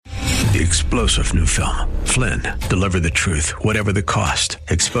the explosive new film, Flynn, Deliver the Truth, Whatever the Cost,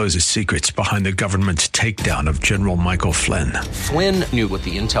 exposes secrets behind the government's takedown of General Michael Flynn. Flynn knew what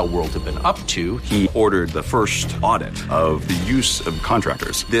the intel world had been up to. He ordered the first audit of the use of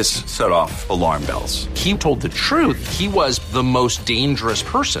contractors. This set off alarm bells. He told the truth. He was the most dangerous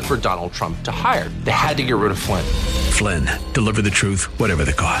person for Donald Trump to hire. They had to get rid of Flynn. Flynn, Deliver the Truth, Whatever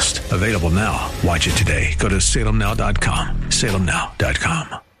the Cost. Available now. Watch it today. Go to salemnow.com.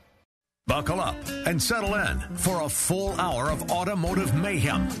 salemnow.com. Buckle up and settle in for a full hour of automotive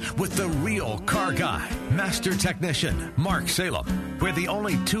mayhem with the real car guy, master technician, Mark Salem, where the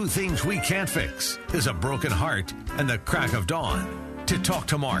only two things we can't fix is a broken heart and the crack of dawn. To talk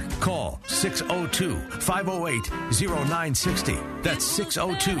to Mark, call 602-508-0960. That's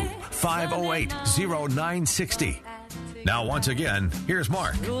 602-508-0960. Now, once again, here's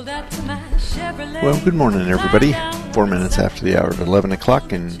Mark. Well, good morning, everybody. 4 minutes after the hour of 11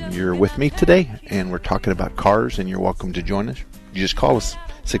 o'clock, and you're with me today, and we're talking about cars, and you're welcome to join us. You just call us,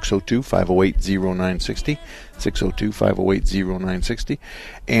 602-508-0960, 602-508-0960,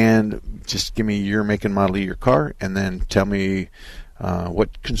 and just give me your make and model of your car, and then tell me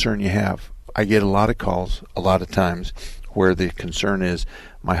what concern you have. I get a lot of calls, a lot of times, where the concern is,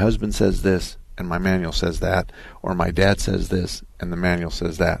 my husband says this, and my manual says that, or my dad says this, and the manual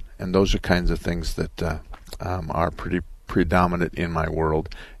says that. And those are kinds of things that are pretty predominant in my world,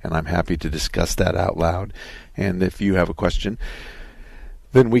 and I'm happy to discuss that out loud. And if you have a question,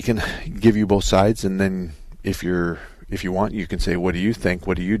 then we can give you both sides, and then if you want, you can say, what do you think,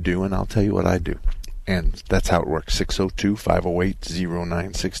 what do you do, and I'll tell you what I do. And that's how it works.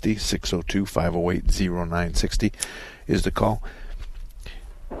 602-508-0960, 602-508-0960 is the call.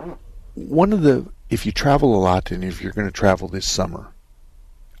 If you travel a lot, and if you're going to travel this summer,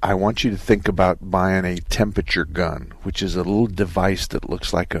 I want you to think about buying a temperature gun, which is a little device that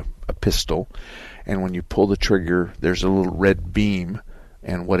looks like a pistol, and when you pull the trigger, there's a little red beam,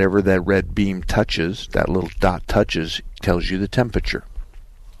 and whatever that red beam touches, that little dot touches, tells you the temperature.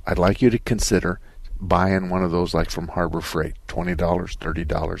 I'd like you to consider buying one of those, like from Harbor Freight, $20,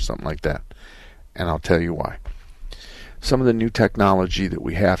 $30, something like that, and I'll tell you why. Some of the new technology that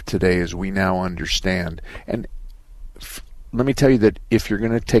we have today is we now understand. And let me tell you that if you're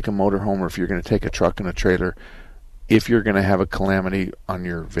going to take a motorhome, or if you're going to take a truck and a trailer, if you're going to have a calamity on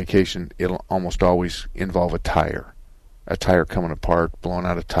your vacation, it'll almost always involve a tire. A tire coming apart, blowing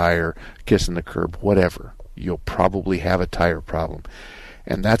out a tire, kissing the curb, whatever. You'll probably have a tire problem.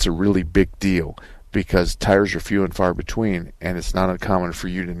 And that's a really big deal, because tires are few and far between, and it's not uncommon for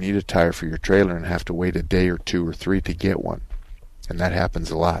you to need a tire for your trailer and have to wait a day or 2 or 3 to get one. And that happens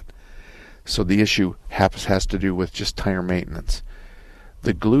a lot. So the issue has to do with just tire maintenance.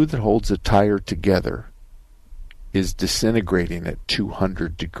 The glue that holds a tire together is disintegrating at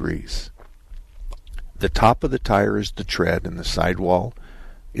 200 degrees. The top of the tire is the tread, and the sidewall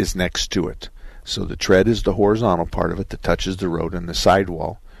is next to it. So the tread is the horizontal part of it that touches the road, and the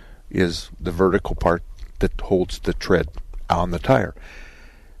sidewall is the vertical part that holds the tread on the tire.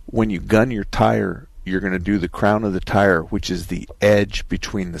 When you gun your tire, you're going to do the crown of the tire, which is the edge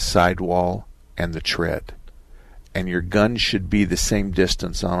between the sidewall and the tread. And your gun should be the same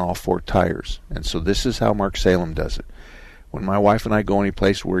distance on all 4 tires. And so this is how Mark Salem does it. When my wife and I go any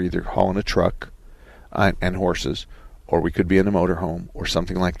place, we're either hauling a truck and horses, or we could be in a motorhome or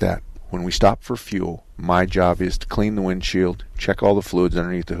something like that. When we stop for fuel, my job is to clean the windshield, check all the fluids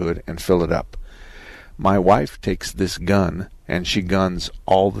underneath the hood, and fill it up. My wife takes this gun, and she guns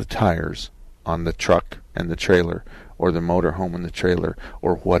all the tires on the truck and the trailer, or the motorhome and the trailer,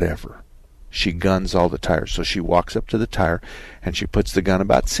 or whatever. She guns all the tires. So she walks up to the tire, and she puts the gun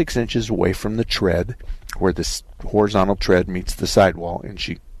about 6 inches away from the tread, where the horizontal tread meets the sidewall, and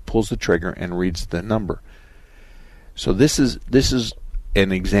she pulls the trigger and reads the number. So this is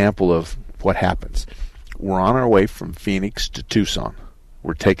an example of what happens. We're on our way from Phoenix to Tucson.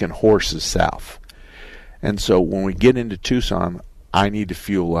 We're taking horses south. And so when we get into Tucson, I need to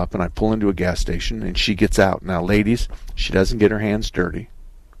fuel up, and I pull into a gas station, and she gets out. Now, ladies, she doesn't get her hands dirty.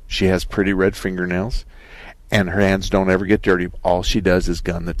 She has pretty red fingernails, and her hands don't ever get dirty. All she does is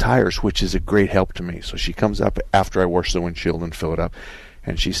gun the tires, which is a great help to me. So she comes up after I wash the windshield and fill it up,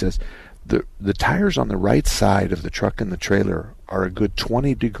 and she says, the tires on the right side of the truck and the trailer are a good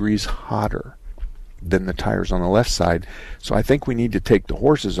 20 degrees hotter than the tires on the left side, so I think we need to take the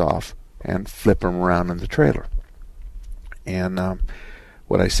horses off and flip them around in the trailer. And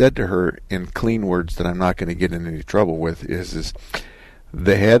what I said to her in clean words that I'm not going to get in any trouble with is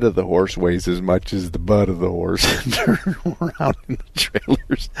the head of the horse weighs as much as the butt of the horse. Turn around in the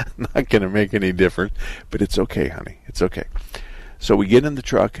trailer's not going to make any difference, but it's okay, honey. It's okay. So we get in the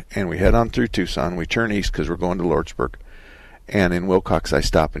truck and we head on through Tucson. We turn east because we're going to Lordsburg. And in Wilcox, I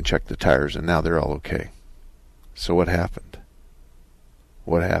stop and check the tires, and now they're all okay. So what happened?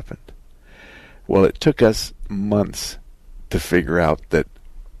 What happened? Well, it took us months to figure out that,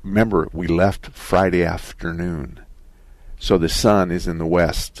 remember, we left Friday afternoon. So the sun is in the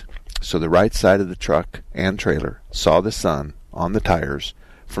west. So the right side of the truck and trailer saw the sun on the tires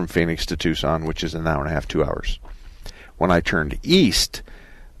from Phoenix to Tucson, which is an hour and a half, 2 hours. When I turned east,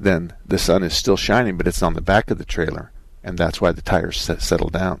 then the sun is still shining, but it's on the back of the trailer, and that's why the tires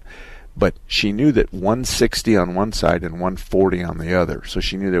settled down. But she knew that 160 on one side and 140 on the other, so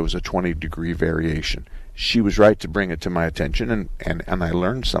she knew there was a 20-degree variation. She was right to bring it to my attention, and I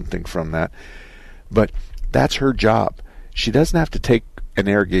learned something from that. But that's her job. She doesn't have to take an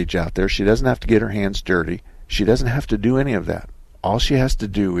air gauge out there. She doesn't have to get her hands dirty. She doesn't have to do any of that. All she has to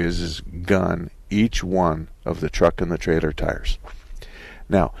do is gun each one of the truck and the trailer tires.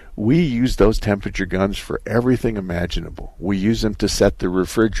 Now, we use those temperature guns for everything imaginable. We use them to set the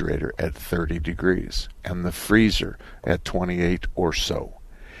refrigerator at 30 degrees and the freezer at 28 or so.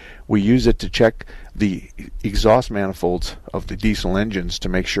 We use it to check the exhaust manifolds of the diesel engines to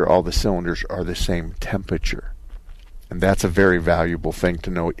make sure all the cylinders are the same temperature. And that's a very valuable thing to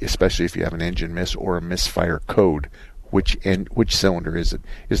know, especially if you have an engine miss or a misfire code. Which cylinder is it?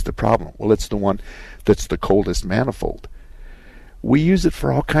 Is the problem? Well, it's the one that's the coldest manifold. We use it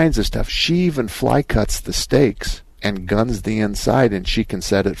for all kinds of stuff. She even fly cuts the steaks and guns the inside, and she can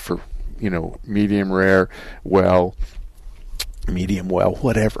set it for, medium rare, medium well,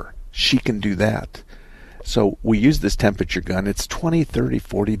 whatever. She can do that. So we use this temperature gun. It's $20, $30,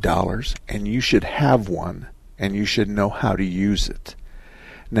 $40, and you should have one, and you should know how to use it.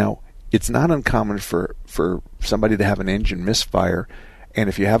 Now, it's not uncommon for somebody to have an engine misfire, and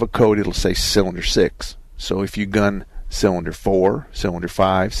if you have a code, it'll say cylinder 6. So if you gun cylinder 4, cylinder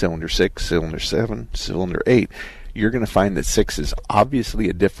 5, cylinder 6, cylinder 7, cylinder 8, you're going to find that 6 is obviously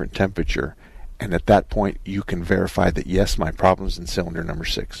a different temperature, and at that point you can verify that, yes, my problem's in cylinder number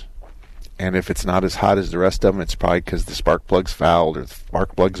 6. And if it's not as hot as the rest of them, it's probably because the spark plug's fouled, or the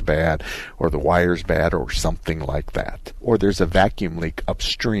spark plug's bad, or the wire's bad, or something like that. Or there's a vacuum leak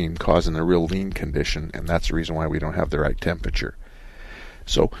upstream causing a real lean condition, and that's the reason why we don't have the right temperature.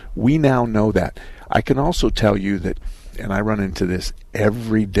 So we now know that. I can also tell you that, and I run into this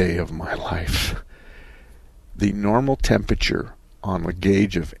every day of my life, the normal temperature on the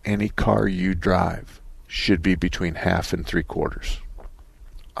gauge of any car you drive should be between 1/2 and 3/4.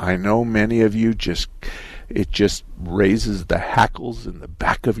 I know many of you it just raises the hackles in the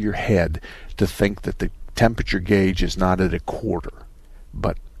back of your head to think that the temperature gauge is not at 1/4,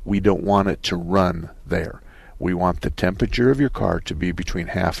 but we don't want it to run there. We want the temperature of your car to be between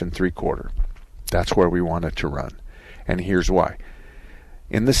 1/2 and 3/4. That's where we want it to run. And here's why.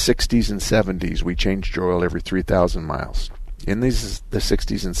 In the 60s and 70s, we changed your oil every 3,000 miles. In the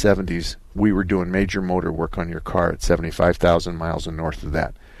 60s and 70s, we were doing major motor work on your car at 75,000 miles and north of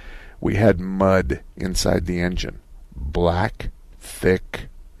that. We had mud inside the engine. Black, thick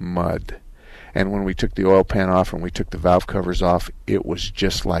mud. And when we took the oil pan off and we took the valve covers off, it was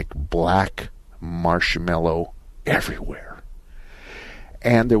just like black marshmallow everywhere.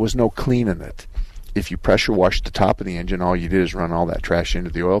 And there was no cleaning it. If you pressure washed the top of the engine, all you did is run all that trash into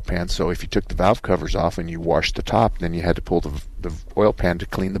the oil pan. So if you took the valve covers off and you washed the top, then you had to pull the oil pan to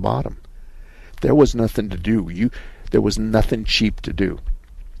clean the bottom. There was nothing to do. There was nothing cheap to do.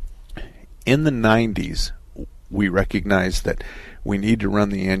 In the 90s, we recognized that we need to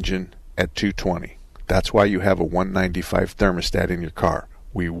run the engine at 220. That's why you have a 195 thermostat in your car.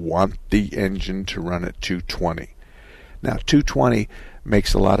 We want the engine to run at 220. Now, 220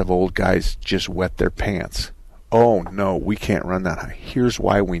 makes a lot of old guys just wet their pants. Oh, no, we can't run that high. Here's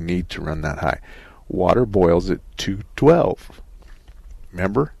why we need to run that high. Water boils at 212.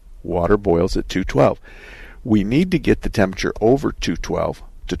 Remember? Water boils at 212. We need to get the temperature over 212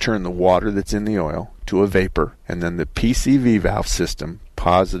 to turn the water that's in the oil to a vapor, and then the PCV valve system,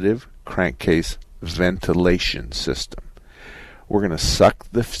 positive crankcase ventilation system. We're going to suck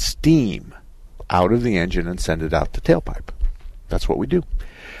the steam out of the engine and send it out the tailpipe. That's what we do.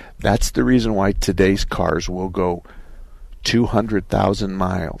 That's the reason why today's cars will go 200,000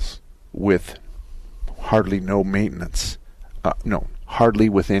 miles with hardly no maintenance. Hardly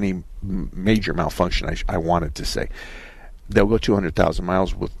with any major malfunction, I wanted to say. They'll go 200,000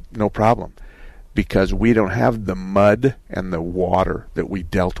 miles with no problem, because we don't have the mud and the water that we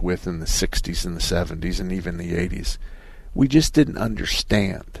dealt with in the 60s and the 70s and even the 80s. We just didn't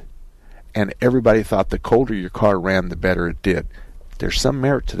understand. And everybody thought the colder your car ran, the better it did. There's some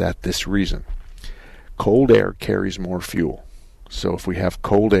merit to that, this reason. Cold air carries more fuel. So if we have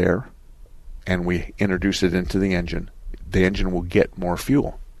cold air and we introduce it into the engine will get more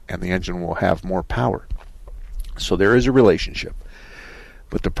fuel and the engine will have more power. So there is a relationship.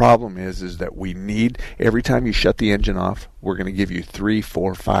 But the problem is that we need, every time you shut the engine off, we're going to give you 3,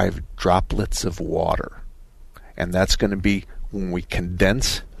 4, 5 droplets of water. And that's going to be when we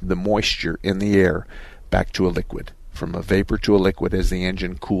condense the moisture in the air back to a liquid, from a vapor to a liquid as the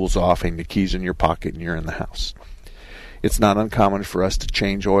engine cools off and the key's in your pocket and you're in the house. It's not uncommon for us to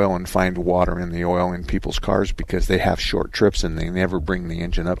change oil and find water in the oil in people's cars because they have short trips and they never bring the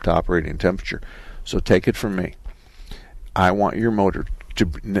engine up to operating temperature. So take it from me. I want your motor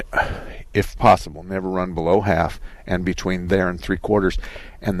to, if possible, never run below half and between there and 3/4.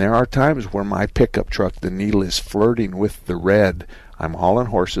 And there are times where my pickup truck, the needle is flirting with the red. I'm hauling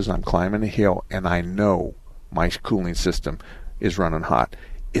horses, I'm climbing a hill, and I know my cooling system is running hot.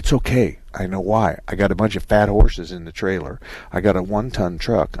 It's okay. I know why. I got a bunch of fat horses in the trailer. I got a 1-ton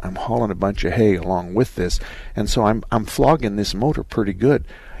truck. I'm hauling a bunch of hay along with this, and so I'm flogging this motor pretty good.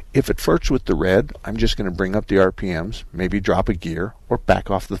 If it flirts with the red, I'm just going to bring up the RPMs, maybe drop a gear, or back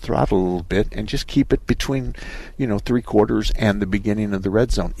off the throttle a little bit, and just keep it between, 3/4 and the beginning of the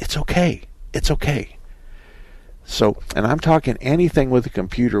red zone. It's okay. It's okay. So, and I'm talking anything with a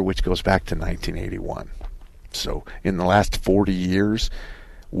computer which goes back to 1981. So, in the last 40 years,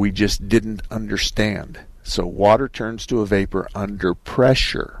 we just didn't understand. So, water turns to a vapor under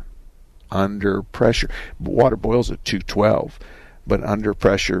pressure. Under pressure. Water boils at 212. But under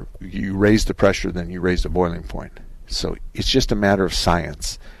pressure, you raise the pressure, then you raise the boiling point. So it's just a matter of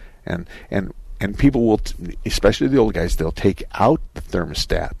science. And people will, especially the old guys, they'll take out the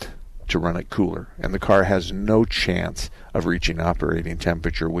thermostat to run it cooler. And the car has no chance of reaching operating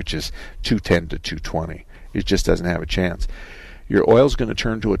temperature, which is 210 to 220. It just doesn't have a chance. Your oil's going to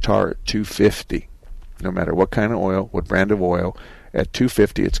turn to a tar at 250. No matter what kind of oil, what brand of oil, at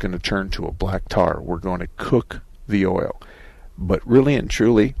 250 it's going to turn to a black tar. We're going to cook the oil. But really and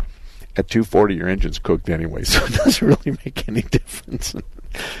truly, at 240 your engine's cooked anyway, so it doesn't really make any difference.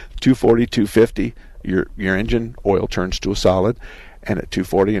 240, 250, your engine oil turns to a solid, and at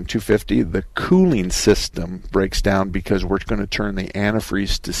 240 and 250 the cooling system breaks down because we're going to turn the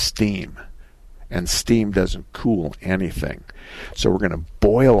antifreeze to steam, and steam doesn't cool anything. So we're going to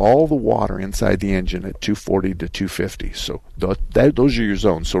boil all the water inside the engine at 240 to 250. So those are your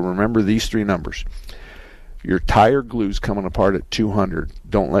zones. So remember these 3 numbers. Your tire glue's coming apart at 200.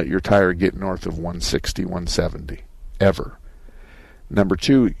 Don't let your tire get north of 160, 170, ever. Number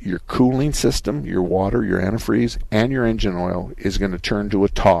 2, your cooling system, your water, your antifreeze, and your engine oil is going to turn to a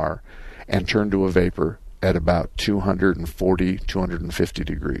tar and turn to a vapor at about 240, 250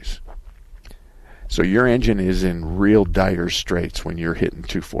 degrees. So your engine is in real dire straits when you're hitting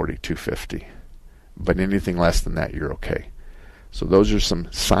 240, 250. But anything less than that, you're okay. So those are some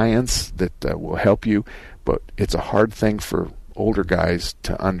science that will help you. But it's a hard thing for older guys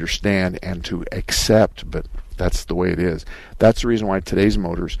to understand and to accept, but that's the way it is. That's the reason why today's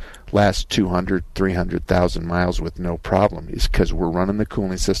motors last 200, 300,000 miles with no problem, is because we're running the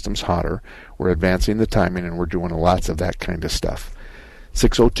cooling systems hotter, we're advancing the timing, and we're doing lots of that kind of stuff.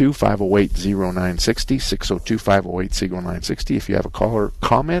 602-508-0960, 602-508-0960. If you have a call or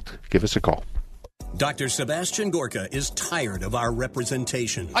comment, give us a call. Dr. Sebastian Gorka is tired of our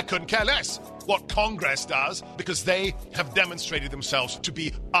representation. I couldn't care less what Congress does, because they have demonstrated themselves to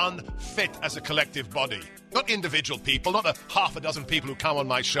be unfit as a collective body. Not individual people, not a half a dozen people who come on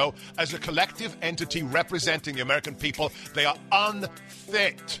my show. As a collective entity representing the American people, they are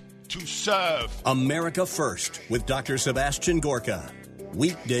unfit to serve. America First with Dr. Sebastian Gorka.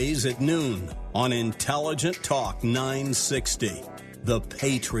 Weekdays at noon on Intelligent Talk 960. The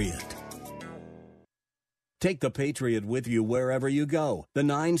Patriot. Take the Patriot with you wherever you go. The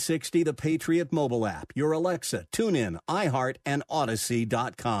 960 The Patriot mobile app, your Alexa, TuneIn, iHeart, and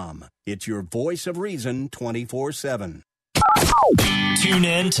Odyssey.com. It's your voice of reason 24/7. Tune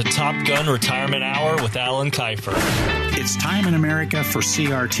in to Top Gun Retirement Hour with Alan Keifer. It's time in America for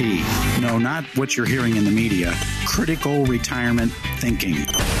CRT. No, not what you're hearing in the media. Critical retirement thinking.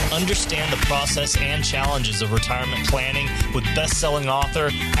 Understand the process and challenges of retirement planning with best-selling author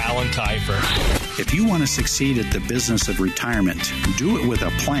Alan Keifer. If you want to succeed at the business of retirement, do it with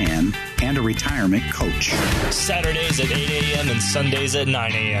a plan and a retirement coach. Saturdays at 8 a.m. and Sundays at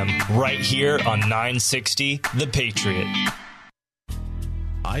 9 a.m. right here on 960 The Patriot.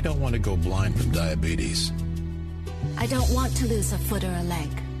 I don't want to go blind from diabetes. I don't want to lose a foot or a leg.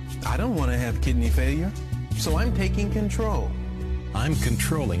 I don't want to have kidney failure, so I'm taking control. I'm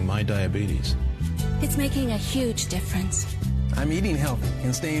controlling my diabetes. It's making a huge difference. I'm eating healthy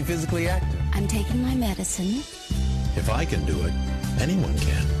and staying physically active. I'm taking my medicine. If I can do it, anyone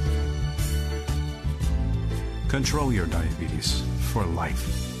can. Control your diabetes for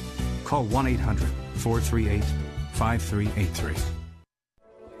life. Call 1-800-438-5383.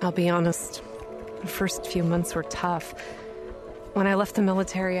 I'll be honest, the first few months were tough. When I left the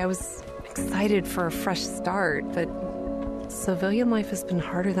military, I was excited for a fresh start, but civilian life has been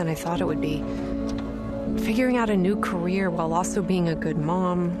harder than I thought it would be. Figuring out a new career while also being a good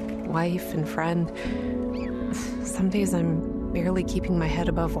mom, wife, and friend. Some days I'm barely keeping my head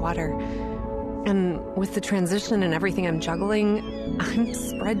above water. And with the transition and everything I'm juggling, I'm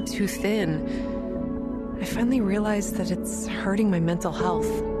spread too thin. I finally realized that it's hurting my mental health.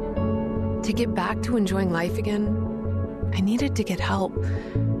 To get back to enjoying life again, I needed to get help.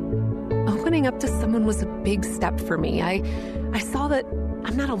 Opening up to someone was a big step for me. I saw that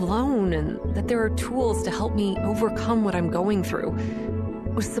I'm not alone and that there are tools to help me overcome what I'm going through.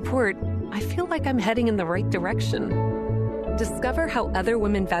 With support, I feel like I'm heading in the right direction. Discover how other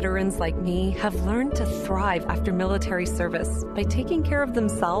women veterans like me have learned to thrive after military service by taking care of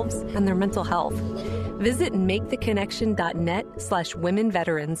themselves and their mental health. Visit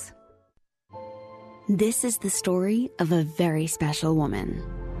maketheconnection.net/womenveterans. This is the story of a very special woman.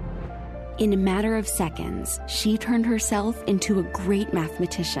 In a matter of seconds, she turned herself into a great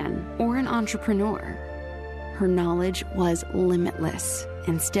mathematician or an entrepreneur. Her knowledge was limitless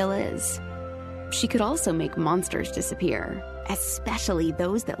and still is. She could also make monsters disappear, especially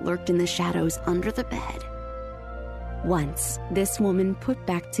those that lurked in the shadows under the bed. Once, this woman put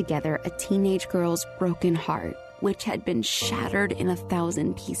back together a teenage girl's broken heart, which had been shattered in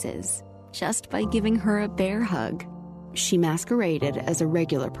 1,000 pieces, just by giving her a bear hug. She masqueraded as a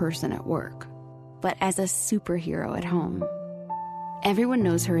regular person at work, but as a superhero at home. Everyone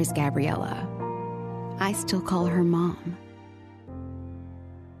knows her as Gabriella. I still call her Mom.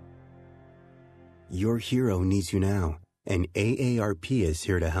 Your hero needs you now, and AARP is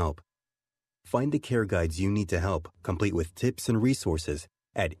here to help. Find the care guides you need to help, complete with tips and resources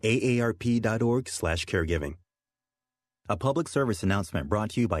at aarp.org/caregiving. A public service announcement brought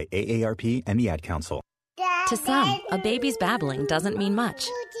to you by AARP and the Ad Council. To some, a baby's babbling doesn't mean much,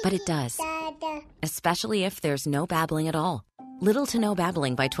 but it does. Especially if there's no babbling at all. Little to no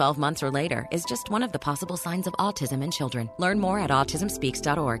babbling by 12 months or later is just one of the possible signs of autism in children. Learn more at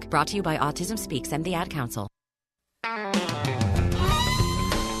autismspeaks.org. Brought to you by Autism Speaks and the Ad Council.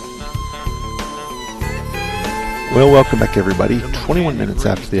 Well, welcome back, everybody. 21 minutes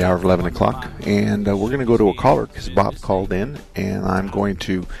after the hour of 11 o'clock, and we're going to go to a caller because Bob called in, and I'm going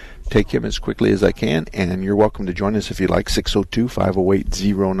to take him as quickly as I can, and you're welcome to join us if you like,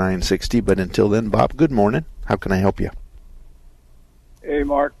 602-508-0960. But until then, Bob, good morning. How can I help you? Hey,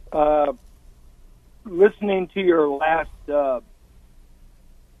 Mark. Listening to your last, I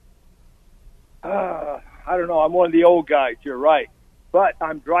don't know, I'm one of the old guys, you're right. But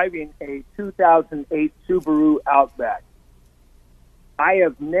I'm driving a 2008 Subaru Outback. I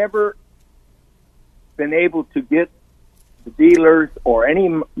have never been able to get the dealers or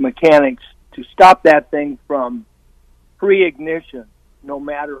any mechanics to stop that thing from pre-ignition, no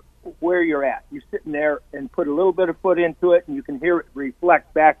matter where you're at. You're sitting there and put a little bit of foot into it, and you can hear it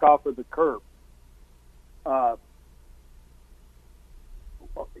reflect back off of the curb.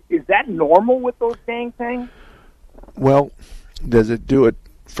 Is that normal with those dang things? Well, does it do it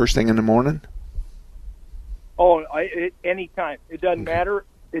first thing in the morning? Oh, any time. It doesn't matter.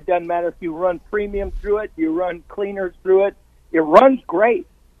 It doesn't matter if you run premium through it, you run cleaners through it. It runs great,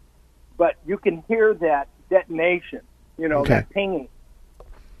 but you can hear that detonation, that pinging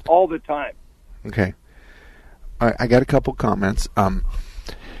all the time. Okay. All right, I got a couple comments.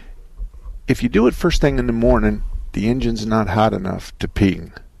 If you do it first thing in the morning, the engine's not hot enough to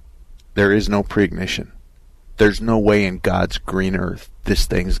ping. There is no pre-ignition. There's no way in God's green earth this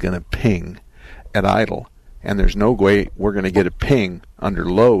thing's going to ping at idle, and there's no way we're going to get a ping under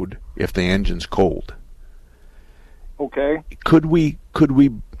load if the engine's cold. Okay. Could we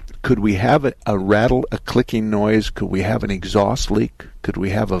have a rattle, a clicking noise? Could we have an exhaust leak? Could we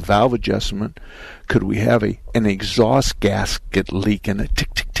have a valve adjustment? Could we have an exhaust gasket leak and a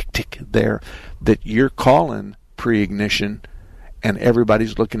tick, tick, tick, tick there that you're calling pre-ignition, and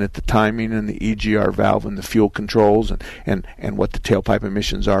everybody's looking at the timing and the EGR valve and the fuel controls and what the tailpipe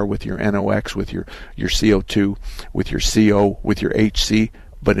emissions are with your NOx, with your CO2, with your CO, with your HC,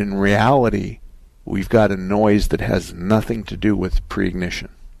 but in reality, we've got a noise that has nothing to do with pre-ignition.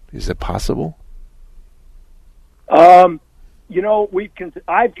 Is it possible?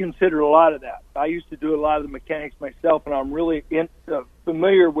 I've considered a lot of that. I used to do a lot of the mechanics myself, and I'm really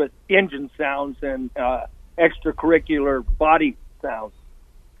familiar with engine sounds and extracurricular body sounds.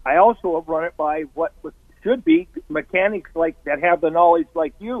 I also have run it by what was should be mechanics like that have the knowledge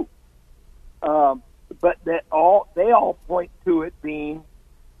like you. But they all point to it being,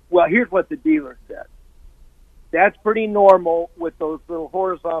 well, here's what the dealer said. That's pretty normal with those little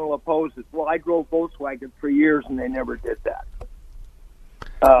horizontal opposes. Well, I drove Volkswagen for years, and they never did that.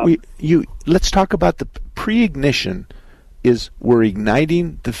 Let's talk about the pre-ignition. We're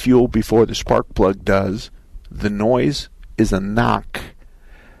igniting the fuel before the spark plug does. The noise is a knock,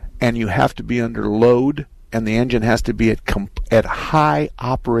 and you have to be under load, and the engine has to be at high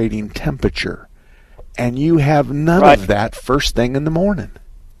operating temperature, and you have none of that first thing in the morning.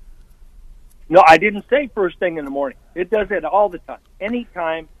 No, I didn't say first thing in the morning. It does it all the time.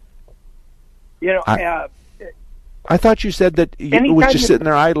 Anytime, I thought you said that it was just sitting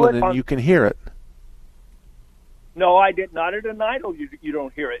there idling and you can hear it. No, I did not. At an idle, you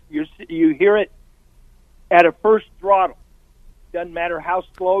don't hear it. You hear it at a first throttle. Doesn't matter how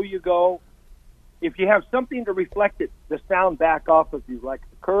slow you go. If you have something to reflect it, the sound back off of you, like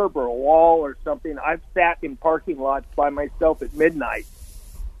a curb or a wall or something. I've sat in parking lots by myself at midnight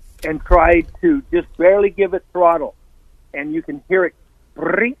and tried to just barely give it throttle, and you can hear it.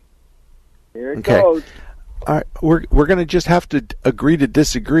 There it goes. All right, we're going to just have to agree to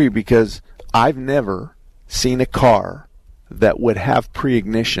disagree, because I've never seen a car that would have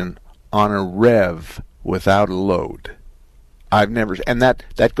pre-ignition on a rev without a load. I've never, and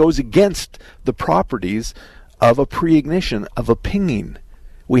that goes against the properties of a pre-ignition, of a pinging.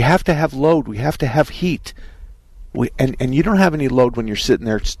 We have to have load. We have to have heat. And you don't have any load when you're sitting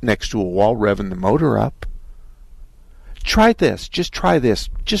there next to a wall revving the motor up. Try this. Just try this.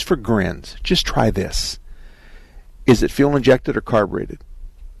 Just for grins. Just try this. Is it fuel injected or carbureted?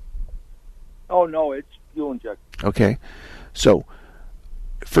 Oh, no, it's fuel injected. Okay. So,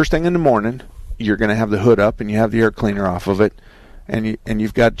 first thing in the morning, you're going to have the hood up and you have the air cleaner off of it, and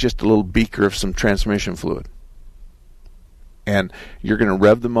you've got just a little beaker of some transmission fluid. And you're going to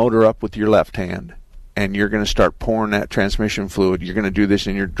rev the motor up with your left hand, and you're going to start pouring that transmission fluid. You're going to do this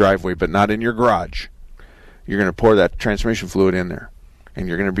in your driveway, but not in your garage. You're going to pour that transmission fluid in there, and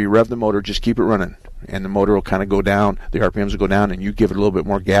you're going to rev the motor. Just keep it running, and the motor will kind of go down. The RPMs will go down, and you give it a little bit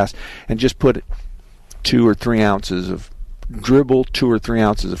more gas, and just put 2 or 3 ounces of dribble 2 or 3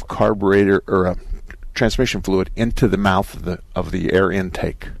 ounces of carburetor or transmission fluid into the mouth of the air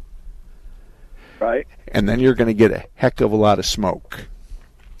intake. Right. And then you're going to get a heck of a lot of smoke.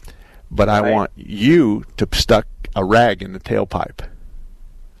 But I want you to stuck a rag in the tailpipe.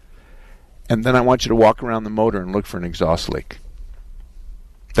 And then I want you to walk around the motor and look for an exhaust leak.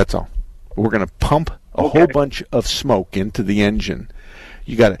 That's all. We're going to pump a whole bunch of smoke into the engine.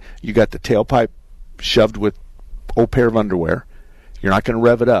 You got the tailpipe shoved with old pair of underwear. You're not going to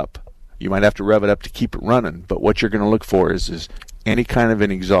rev it up. You might have to rev it up to keep it running, but what you're going to look for is any kind of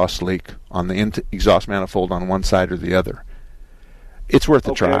an exhaust leak on the exhaust manifold on one side or the other. It's worth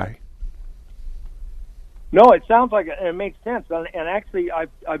a try. No, it sounds like it makes sense, and actually,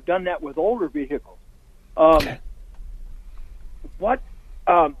 I've done that with older vehicles. What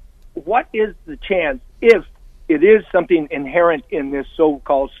is the chance, if it is something inherent in this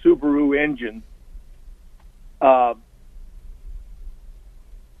so-called Subaru engine?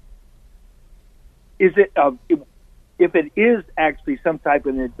 Is it if it is actually some type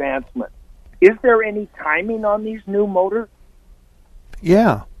of an advancement? Is there any timing on these new motors?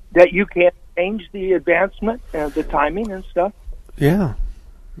 Yeah. That you can't change the advancement, the timing and stuff? Yeah.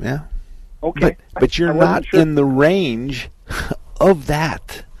 Okay. But you're not in the range of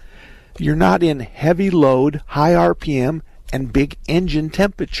that. You're not in heavy load, high RPM, and big engine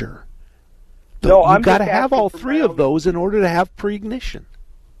temperature. No, you've got to have all three of those in order to have pre-ignition.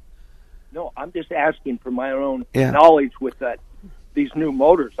 No, I'm just asking for my own knowledge with these new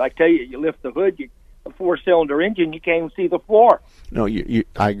motors. I tell you, you lift the hood, a 4-cylinder engine, you can't even see the floor. No,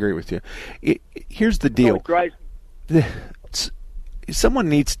 I agree with you. Here's the deal. Someone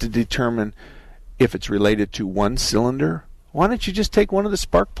needs to determine if it's related to one cylinder. Why don't you just take one of the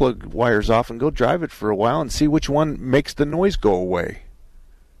spark plug wires off and go drive it for a while and see which one makes the noise go away?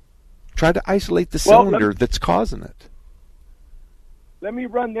 Try to isolate the cylinder that's causing it. Let me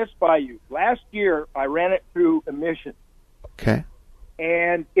run this by you. Last year, I ran it through emissions. Okay.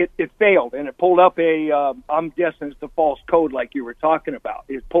 And it failed, and it pulled up I'm guessing it's the false code like you were talking about.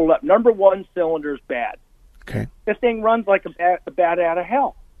 It pulled up, number 1 cylinder is bad. Okay. This thing runs like a bat out of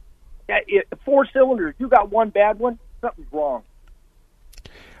hell. 4 cylinders, you got one bad one, something's wrong.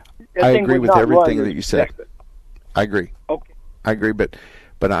 I agree with everything that you said. I agree. Okay. I agree, but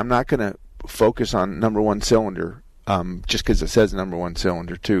I'm not going to focus on number 1 cylinder just because it says number 1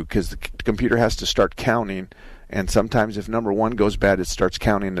 cylinder too, because the computer has to start counting And sometimes if number 1 goes bad, it starts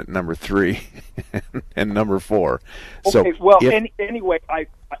counting at number 3 and number 4. Okay, so anyway, I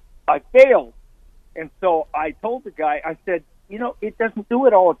failed. And so I told the guy, I said, it doesn't do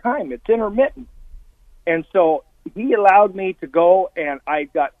it all the time. It's intermittent. And so he allowed me to go, and I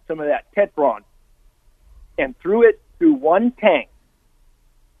got some of that Tetron and threw it through one tank.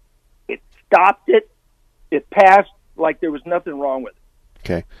 It stopped it. It passed like there was nothing wrong with it.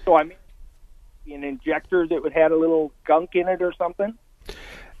 Okay. So I mean, an injector that had a little gunk in it or something?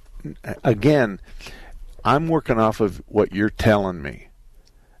 Again, I'm working off of what you're telling me.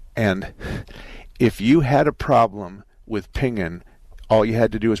 And if you had a problem with pinging, all you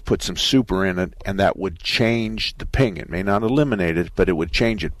had to do is put some super in it, and that would change the ping. It may not eliminate it, but it would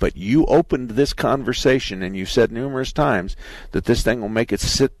change it. But you opened this conversation, and you said numerous times that this thing will make it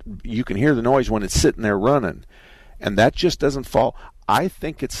sit. You can hear the noise when it's sitting there running, and that just doesn't fall. I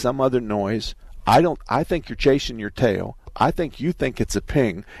think it's some other noise. I think you're chasing your tail. I think you think it's a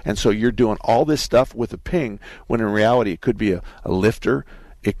ping, and so you're doing all this stuff with a ping, when in reality it could be a lifter,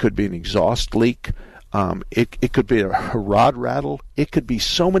 it could be an exhaust leak, it could be a rod rattle, it could be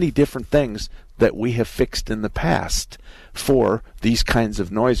so many different things that we have fixed in the past for these kinds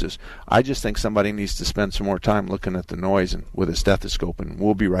of noises. I just think somebody needs to spend some more time looking at the noise and with a stethoscope, and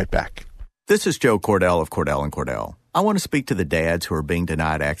we'll be right back. This is Joe Cordell of Cordell & Cordell. I want to speak to the dads who are being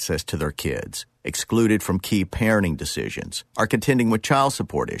denied access to their kids, excluded from key parenting decisions, are contending with child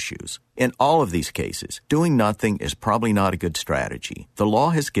support issues. In all of these cases, doing nothing is probably not a good strategy. The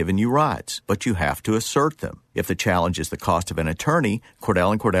law has given you rights, but you have to assert them. If the challenge is the cost of an attorney,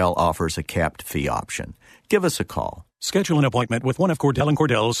 Cordell & Cordell offers a capped fee option. Give us a call. Schedule an appointment with one of Cordell &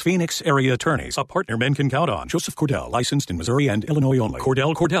 Cordell's Phoenix area attorneys, a partner men can count on. Joseph Cordell, licensed in Missouri and Illinois only.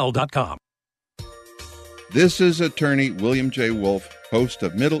 CordellCordell.com. This is attorney William J. Wolf, host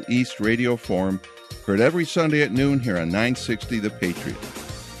of Middle East Radio Forum, heard every Sunday at noon here on 960 The Patriot.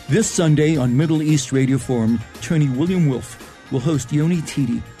 This Sunday on Middle East Radio Forum, attorney William Wolf will host Yoni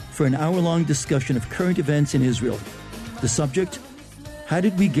Titi for an hour-long discussion of current events in Israel. The subject, how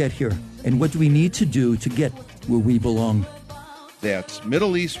did we get here, and what do we need to do to get where we belong? That's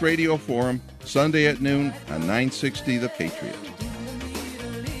Middle East Radio Forum, Sunday at noon on 960 The Patriot.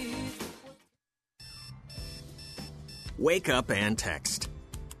 Wake up and text.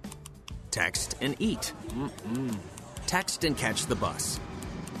 Text and eat. Text and catch the bus.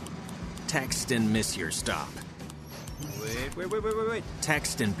 Text and miss your stop. Wait.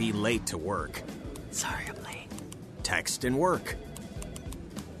 Text and be late to work. Sorry, I'm late. Text and work.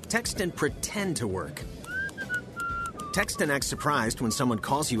 Text and pretend to work. Text and act surprised when someone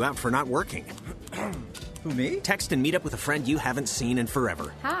calls you out for not working. Who, me? Text and meet up with a friend you haven't seen in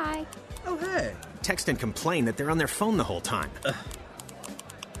forever. Hi. Oh, hey. Text and complain that they're on their phone the whole time.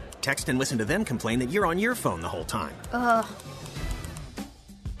 Text and listen to them complain that you're on your phone the whole time.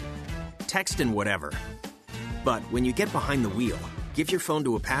 Text and whatever. But when you get behind the wheel, give your phone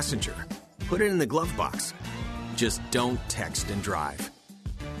to a passenger. Put it in the glove box. Just don't text and drive.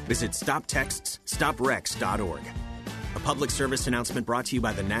 Visit StopTextsStopWrecks.org. A public service announcement brought to you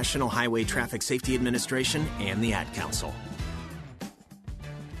by the National Highway Traffic Safety Administration and the Ad Council.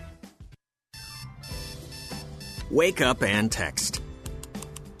 Wake up and text.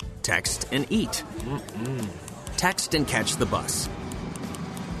 Text and eat. Text and catch the bus.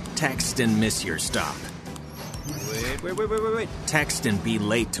 Text and miss your stop. Wait. Text and be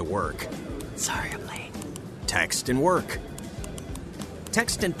late to work. Sorry, I'm late. Text and work.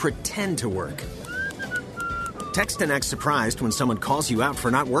 Text and pretend to work. Text and act surprised when someone calls you out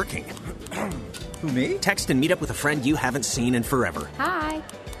for not working. Who, me? Text and meet up with a friend you haven't seen in forever. Hi.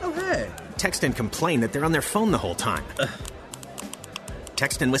 Oh, hey. Text and complain that they're on their phone the whole time.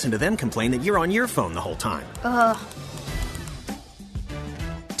 Text and listen to them complain that you're on your phone the whole time.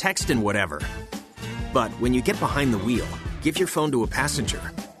 Text and whatever. But when you get behind the wheel, give your phone to a passenger.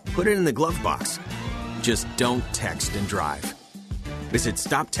 Put it in the glove box. Just don't text and drive. Visit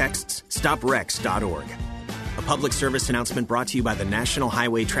StopTextsStopWrecks.org. A public service announcement brought to you by the National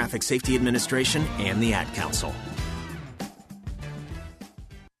Highway Traffic Safety Administration and the Ad Council.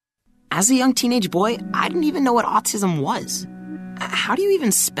 As a young teenage boy, I didn't even know what autism was. How do you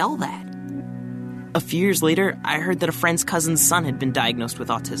even spell that? A few years later, I heard that a friend's cousin's son had been diagnosed with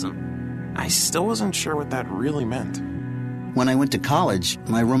autism. I still wasn't sure what that really meant. When I went to college,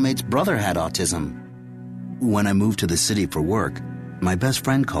 my roommate's brother had autism. When I moved to the city for work, my best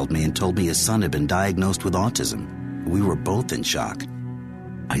friend called me and told me his son had been diagnosed with autism. We were both in shock.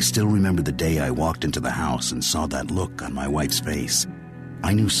 I still remember the day I walked into the house and saw that look on my wife's face.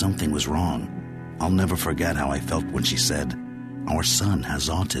 I knew something was wrong. I'll never forget how I felt when she said, "Our son has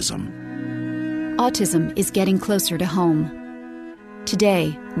autism." autism is getting closer to home. Today,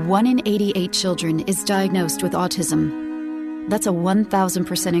 1 in 88 children is diagnosed with autism. That's a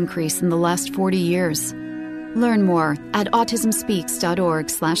 1,000% increase in the last 40 years. Learn more at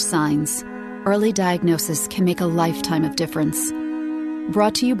autismspeaks.org/signs. Early diagnosis can make a lifetime of difference.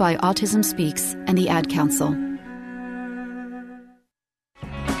 Brought to you by Autism Speaks and the Ad Council.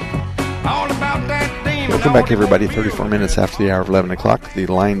 Welcome back, everybody. 34 minutes after the hour of 11 o'clock. The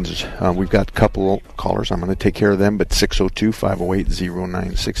lines, we've got a couple callers. I'm going to take care of them, but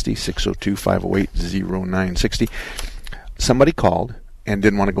 602-508-0960, 602-508-0960. Somebody called and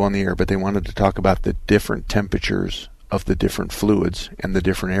didn't want to go on the air, but they wanted to talk about the different temperatures of the different fluids and the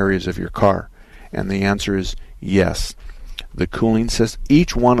different areas of your car. And the answer is yes. The cooling system,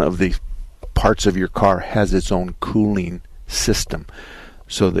 each one of the parts of your car has its own cooling system.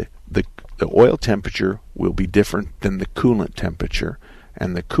 So the oil temperature will be different than the coolant temperature,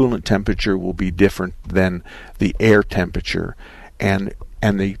 and the coolant temperature will be different than the air temperature, and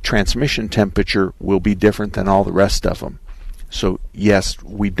the transmission temperature will be different than all the rest of them. So yes,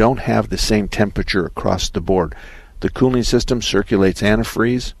 we don't have the same temperature across the board. The cooling system circulates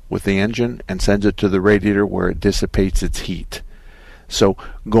antifreeze with the engine and sends it to the radiator where it dissipates its heat. So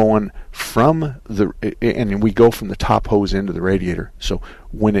going from and we go from the top hose into the radiator. So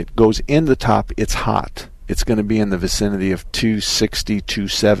when it goes in the top, it's hot. It's going to be in the vicinity of 260,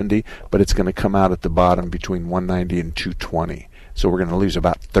 270, but it's going to come out at the bottom between 190 and 220. So we're going to lose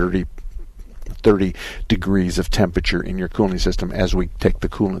about 30 degrees of temperature in your cooling system as we take the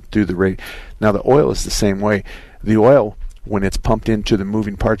coolant through the radiator. Now the oil is the same way. The oil, when it's pumped into the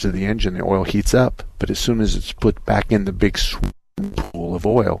moving parts of the engine, the oil heats up, but as soon as it's put back in the big swimming pool of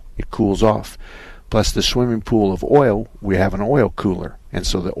oil, it cools off. Plus the swimming pool of oil, we have an oil cooler, and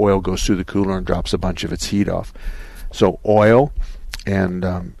so the oil goes through the cooler and drops a bunch of its heat off. So oil and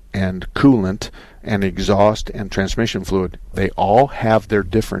coolant and exhaust and transmission fluid, they all have their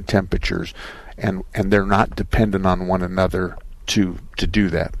different temperatures, and they're not dependent on one another to do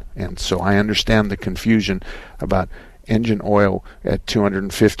that. And so I understand the confusion about engine oil at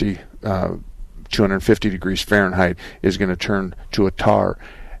 250 degrees Fahrenheit is going to turn to a tar.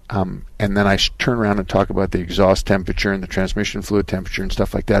 And then I turn around and talk about the exhaust temperature and the transmission fluid temperature and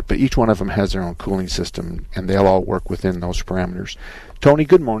stuff like that. But each one of them has their own cooling system, and they'll all work within those parameters. Tony,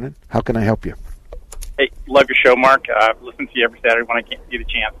 good morning. How can I help you? Hey, love your show, Mark. Listen to you every Saturday when I get the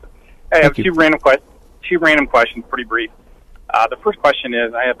chance. I have two random questions, pretty brief. The first question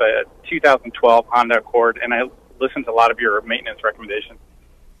is, I have a 2012 Honda Accord, and I listen to a lot of your maintenance recommendations.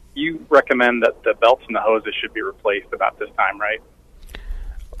 You recommend that the belts and the hoses should be replaced about this time, right?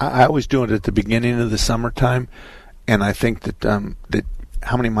 I always do it at the beginning of the summertime, and I think that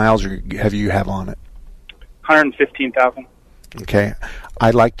how many miles have you on it? 115,000. Okay.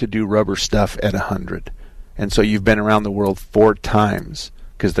 I like to do rubber stuff at 100. And so you've been around the world 4 times,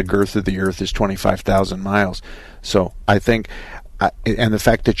 because the girth of the earth is 25,000 miles. So I think, and the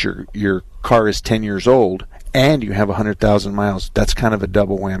fact that your car is 10 years old and you have 100,000 miles, that's kind of a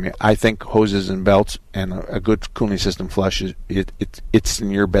double whammy. I think hoses and belts and a good cooling system flush, it's in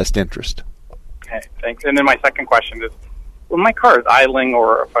your best interest. Okay, thanks. And then my second question is, when my car is idling,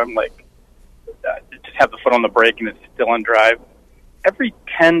 or if I'm just have the foot on the brake and it's still on drive, every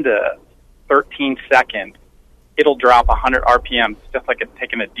 10 to 13 seconds, it'll drop 100 RPMs, just like it's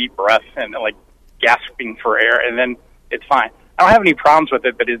taking a deep breath and like gasping for air, and then it's fine. I don't have any problems with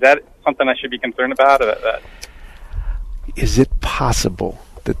it, but is that something I should be concerned about? Is it possible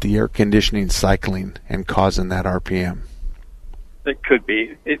that the air conditioning cycling and causing that RPM? It could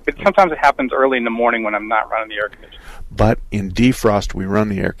be. But sometimes it happens early in the morning when I'm not running the air conditioning. But in defrost, we run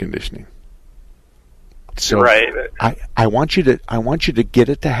the air conditioning. So right. I want you to get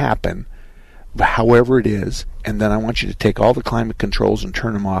it to happen, however it is, and then I want you to take all the climate controls and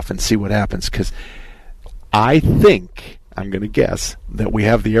turn them off and see what happens. Because I think, I'm going to guess, that we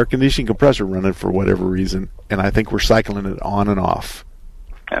have the air conditioning compressor running for whatever reason, and I think we're cycling it on and off.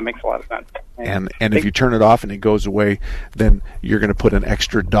 That makes a lot of sense. And if you turn it off and it goes away, then you're going to put an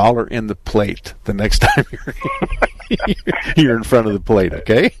extra $1 in the plate the next time you're in front of the plate,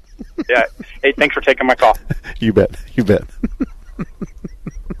 okay? Yeah. Hey, thanks for taking my call. You bet.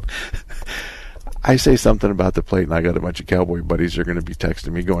 I say something about the plate, and I got a bunch of cowboy buddies who are going to be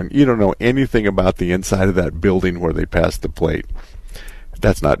texting me going, you don't know anything about the inside of that building where they passed the plate.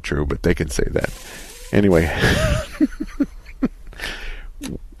 That's not true, but they can say that. Anyway,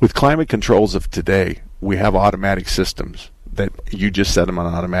 with climate controls of today, we have automatic systems that you just set them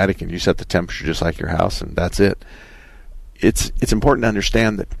on automatic, and you set the temperature just like your house, and that's it. It's important to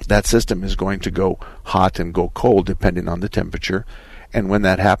understand that system is going to go hot and go cold depending on the temperature, And when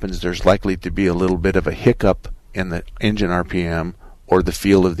that happens, there's likely to be a little bit of a hiccup in the engine RPM or the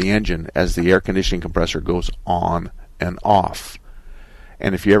feel of the engine as the air conditioning compressor goes on and off.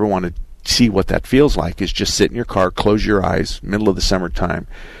 And if you ever want to see what that feels like, is just sit in your car, close your eyes, middle of the summertime,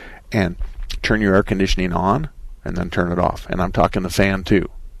 and turn your air conditioning on and then turn it off. And I'm talking the fan too.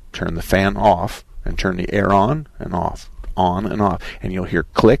 Turn the fan off and turn the air on and off, and you'll hear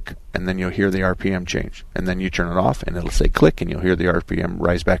click, and then you'll hear the RPM change. And then you turn it off, and it'll say click, and you'll hear the RPM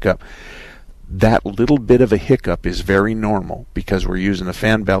rise back up. That little bit of a hiccup is very normal because we're using a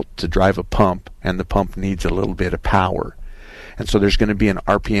fan belt to drive a pump, and the pump needs a little bit of power. And so there's going to be an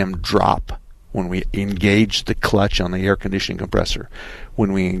RPM drop when we engage the clutch on the air conditioning compressor,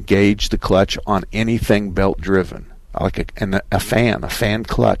 when we engage the clutch on anything belt driven, like a fan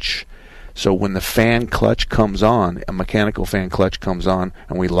clutch. So when the fan clutch comes on, a mechanical fan clutch comes on,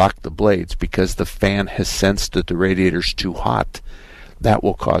 and we lock the blades because the fan has sensed that the radiator's too hot, that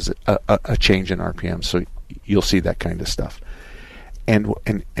will cause a change in RPM. So you'll see that kind of stuff. And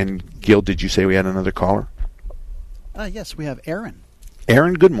Gil, did you say we had another caller? Yes, we have Aaron.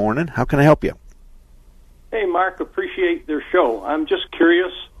 Aaron, good morning. How can I help you? Hey, Mark, appreciate their show. I'm just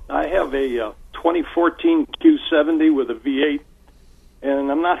curious. I have a 2014 Q70 with a V8,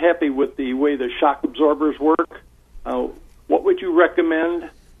 and I'm not happy with the way the shock absorbers work. What would you recommend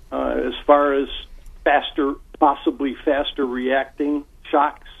as far as possibly faster reacting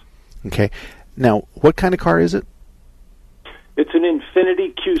shocks? Okay. Now, what kind of car is it? It's an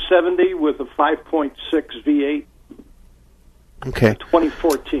Infiniti Q70 with a 5.6 V8. Okay.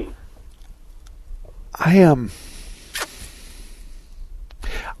 2014. I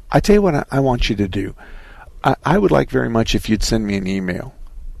tell you what I want you to do. I would like very much if you'd send me an email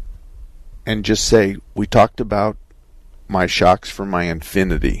and just say, we talked about my shocks for my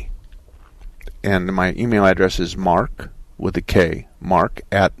Infiniti. And my email address is Mark with a K,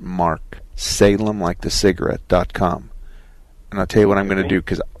 Salem like the cigarette.com. And I'll tell you what I'm going to do,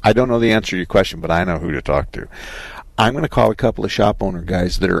 because I don't know the answer to your question, but I know who to talk to. I'm going to call a couple of shop owner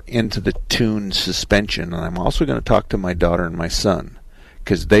guys that are into the tuned suspension, and I'm also going to talk to my daughter and my son,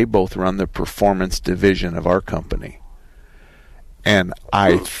 because they both run the performance division of our company. And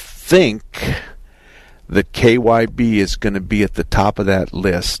I think that KYB is going to be at the top of that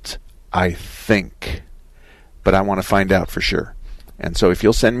list, I think. But I want to find out for sure. And so if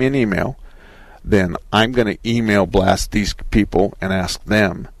you'll send me an email, then I'm going to email blast these people and ask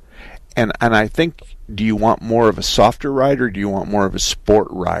them. And I think, do you want more of a softer ride or do you want more of a sport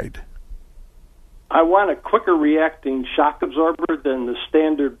ride? I want a quicker reacting shock absorber than the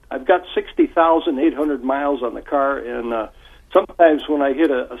standard. I've got 60,800 miles on the car, and sometimes when I hit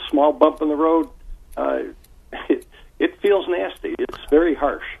a small bump in the road, it feels nasty. It's very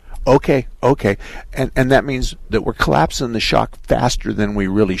harsh. Okay. And that means that we're collapsing the shock faster than we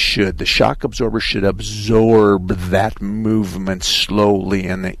really should. The shock absorber should absorb that movement slowly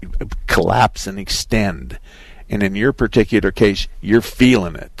and collapse and extend. And in your particular case, you're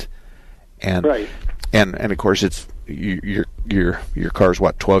feeling it. And right. And of course, it's your car's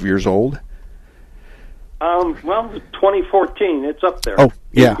what, 12 years old? Well, 2014. It's up there. Oh,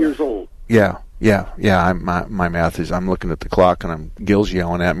 yeah. 8 years old. Yeah. My math is, I'm looking at the clock and Gil's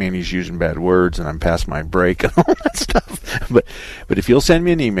yelling at me and he's using bad words and I'm past my break and all that stuff. But if you'll send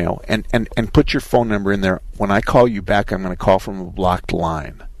me an email and put your phone number in there, when I call you back, I'm going to call from a blocked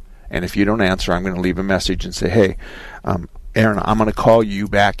line. And if you don't answer, I'm going to leave a message and say, hey, Aaron, I'm going to call you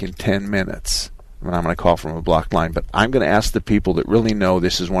back in 10 minutes. And I'm going to call from a blocked line. But I'm going to ask the people that really know.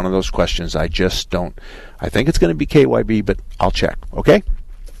 This is one of those questions I just don't. I think it's going to be KYB, but I'll check. Okay?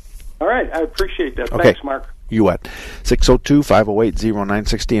 All right. I appreciate that. Okay. Thanks, Mark. You what?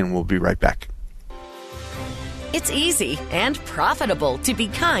 602-508-0960, and we'll be right back. It's easy and profitable to be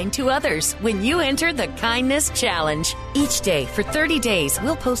kind to others when you enter the Kindness Challenge. Each day for 30 days,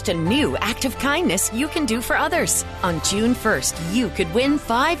 we'll post a new act of kindness you can do for others. On June 1st, you could win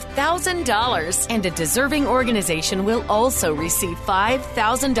 $5,000, and a deserving organization will also receive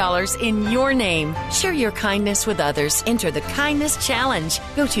 $5,000 in your name. Share your kindness with others. Enter the Kindness Challenge.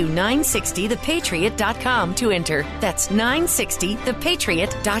 Go to 960thepatriot.com to enter. That's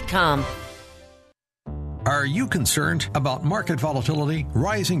 960thepatriot.com. Are you concerned about market volatility,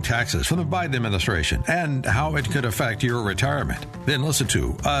 rising taxes from the Biden administration, and how it could affect your retirement? Then listen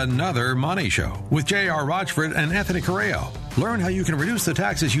to Another Money Show with J.R. Rochford and Anthony Correo. Learn how you can reduce the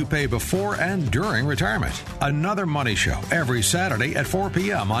taxes you pay before and during retirement. Another Money Show every Saturday at 4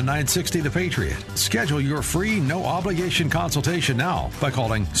 p.m. on 960 The Patriot. Schedule your free, no-obligation consultation now by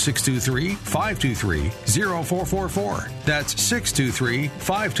calling 623-523-0444. That's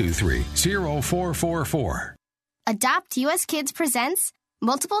 623-523-0444. Adopt US Kids presents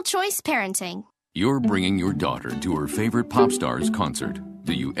Multiple Choice Parenting. You're bringing your daughter to her favorite pop star's concert.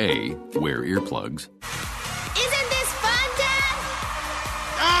 Do you A, wear earplugs? Isn't this fun, Dad?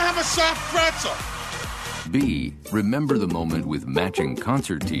 I'll have a soft pretzel. B, remember the moment with matching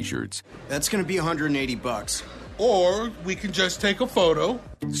concert t-shirts. That's going to be $180. Or we can just take a photo.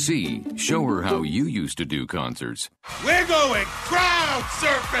 C, show her how you used to do concerts. We're going crowd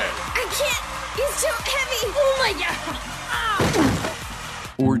surfing. I can't. It's too heavy. Oh, my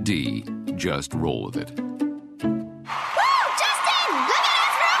God. Or D, just roll with it. Woo! Justin! Look at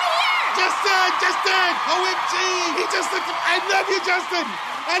us! We're over here! Justin! OMG! He just looked... I love you, Justin!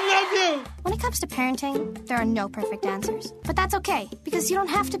 I love you! When it comes to parenting, there are no perfect answers. But that's okay, because you don't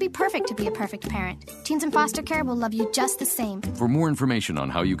have to be perfect to be a perfect parent. Teens in foster care will love you just the same. For more information on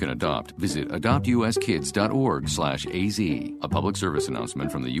how you can adopt, visit adoptuskids.org/AZ. A public service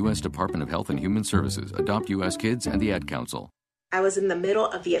announcement from the U.S. Department of Health and Human Services, Adopt U.S. Kids, and the Ad Council. I was in the middle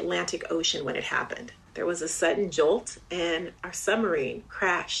of the Atlantic Ocean when it happened. There was a sudden jolt, and our submarine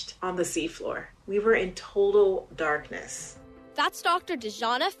crashed on the seafloor. We were in total darkness. That's Dr.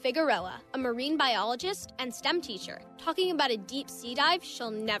 Dejana Figueroa, a marine biologist and STEM teacher, talking about a deep sea dive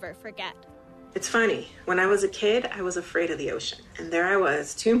she'll never forget. It's funny, when I was a kid, I was afraid of the ocean, and there I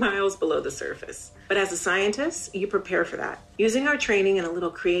was, 2 miles below the surface. But as a scientist, you prepare for that. Using our training and a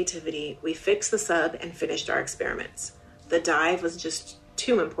little creativity, we fixed the sub and finished our experiments. The dive was just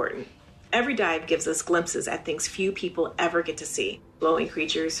too important. Every dive gives us glimpses at things few people ever get to see. Glowing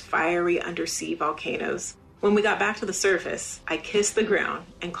creatures, fiery undersea volcanoes. When we got back to the surface, I kissed the ground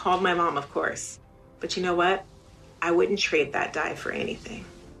and called my mom, of course. But you know what? I wouldn't trade that dive for anything.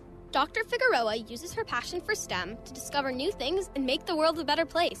 Dr. Figueroa uses her passion for STEM to discover new things and make the world a better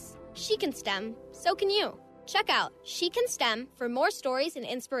place. She can STEM, so can you. Check out She Can STEM for more stories and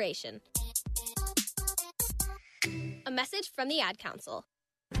inspiration. A message from the Ad Council.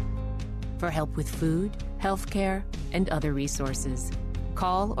 For help with food, healthcare, and other resources,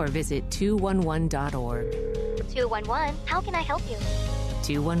 call or visit 211.org. 211, how can I help you?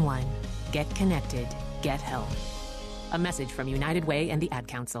 211, get connected, get help. A message from United Way and the Ad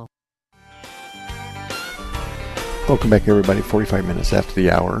Council. Welcome back, everybody. 45 minutes after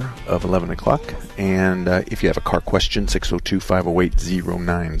the hour of 11 o'clock. And if you have a car question,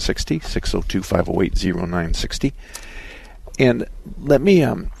 602-508-0960, 602-508-0960. And let me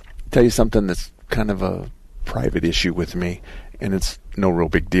tell you something that's kind of a private issue with me, and it's no real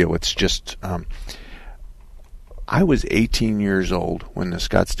big deal. It's just I was 18 years old when the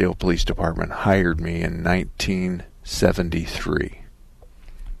Scottsdale Police Department hired me in 1973.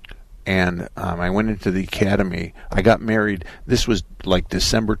 And I went into the academy. I got married. This was like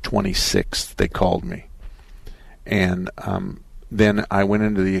December 26th, they called me. And then I went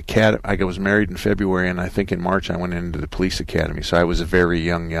into the academy. I was married in February, and I think in March I went into the police academy. So I was a very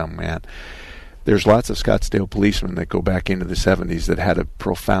young man. There's lots of Scottsdale policemen that go back into the 70s that had a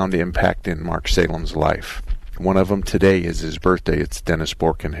profound impact in Mark Salem's life. One of them today is his birthday. It's Dennis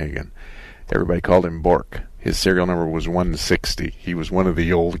Borkenhagen. Everybody called him Bork. His serial number was 160. He was one of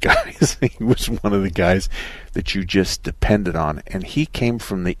the old guys. He was one of the guys that you just depended on. And he came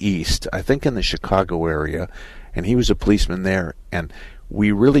from the East, I think in the Chicago area, and he was a policeman there. And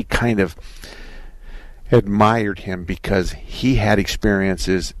we really kind of admired him because he had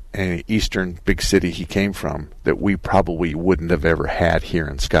experiences in an eastern big city he came from that we probably wouldn't have ever had here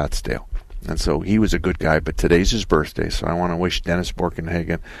in Scottsdale. And so he was a good guy, but today's his birthday, so I want to wish Dennis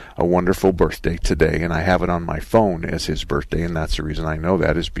Borkenhagen a wonderful birthday today, and I have it on my phone as his birthday, and that's the reason I know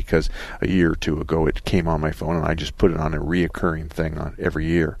that is because a year or two ago it came on my phone, and I just put it on a reoccurring thing on every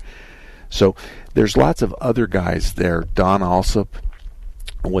year. So there's lots of other guys there. Don Alsop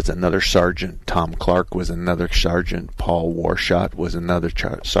was another sergeant. Tom Clark was another sergeant. Paul Warshot was another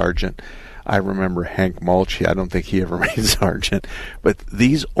sergeant. I remember Hank Mulch. I don't think he ever made sergeant. But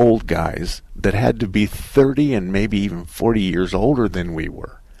these old guys that had to be 30 and maybe even 40 years older than we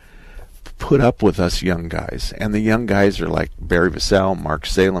were put up with us young guys. And the young guys are like Barry Vassell, Mark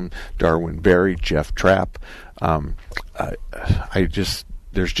Salem, Darwin Berry, Jeff Trapp.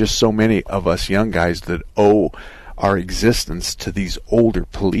 There's just so many of us young guys that owe our existence to these older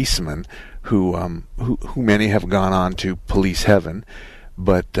policemen who many have gone on to police heaven,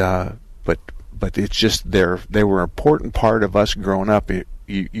 but it's just they were an important part of us growing up.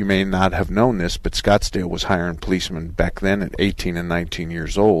 You may not have known this, but Scottsdale was hiring policemen back then at 18 and 19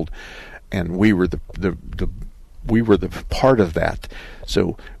 years old, and we were the part of that.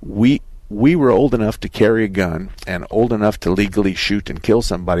 So we were old enough to carry a gun and old enough to legally shoot and kill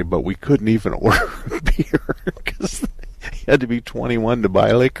somebody, but we couldn't even order beer because You had to be 21 to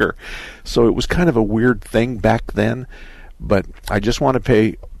buy liquor. So it was kind of a weird thing back then. But I just want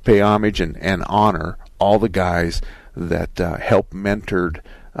to pay homage and honor all the guys that helped mentored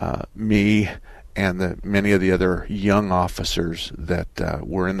me and many of the other young officers that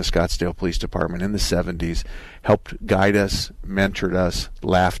were in the Scottsdale Police Department in the 70s, helped guide us, mentored us,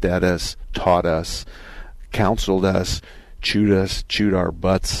 laughed at us, taught us, counseled us, chewed our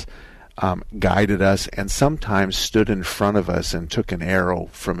butts, guided us, and sometimes stood in front of us and took an arrow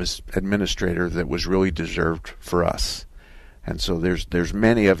from his administrator that was really deserved for us. And so there's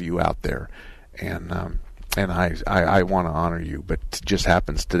many of you out there, and I want to honor you. But it just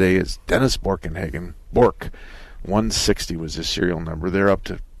happens today is Dennis Borkenhagen. Bork, 160 was his serial number. They're up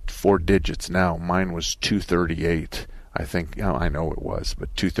to 4 digits now. Mine was 238. I think, I know it was,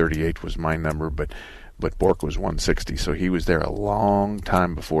 but 238 was my number. But Bork was 160, so he was there a long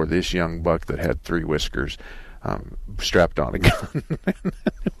time before this young buck that had 3 whiskers strapped on a gun.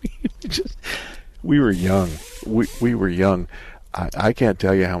 We were young. We were young. I can't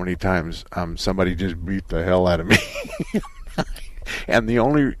tell you how many times somebody just beat the hell out of me. And the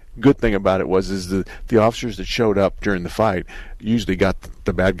only good thing about it is the officers that showed up during the fight usually got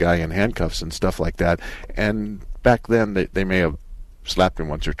the bad guy in handcuffs and stuff like that. And back then they may have slapped him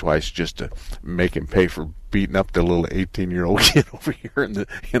once or twice just to make him pay for beating up the little 18-year-old kid over here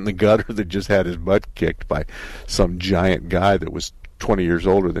in the gutter that just had his butt kicked by some giant guy that was 20 years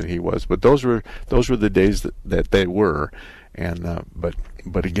older than he was. But those were the days that they were. And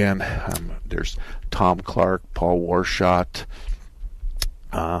but again, there's Tom Clark, Paul Warshot,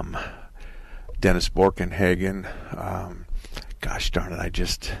 Dennis Borkenhagen, gosh darn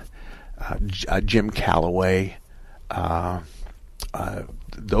it, Jim Calloway.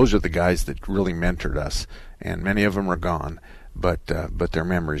 Those are the guys that really mentored us, and many of them are gone, but their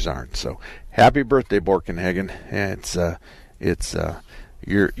memories aren't. So happy birthday, Borkenhagen!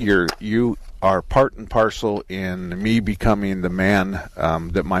 You are part and parcel in me becoming the man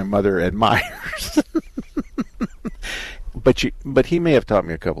that my mother admires. But he may have taught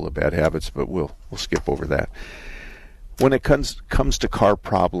me a couple of bad habits, but we'll skip over that. When it comes to car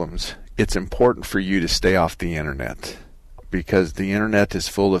problems, it's important for you to stay off the internet, because the internet is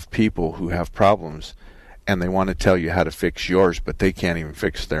full of people who have problems and they want to tell you how to fix yours, but they can't even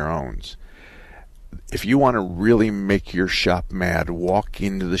fix their own. If you want to really make your shop mad, walk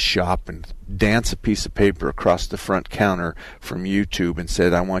into the shop and dance a piece of paper across the front counter from YouTube and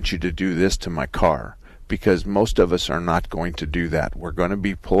say, I want you to do this to my car, because most of us are not going to do that. We're going to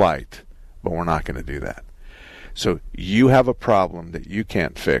be polite, but we're not going to do that. So you have a problem that you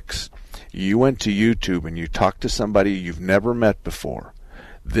can't fix. You went to YouTube and you talked to somebody you've never met before.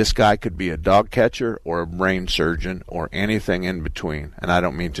 This guy could be a dog catcher or a brain surgeon or anything in between. And I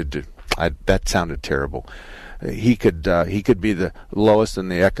don't mean to do that sounded terrible. He could be the lowest in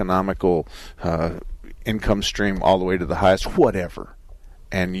the economical income stream all the way to the highest, whatever.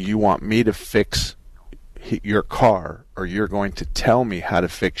 And you want me to fix your car, or you're going to tell me how to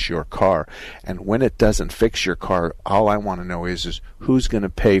fix your car. And when it doesn't fix your car, all I want to know is who's going to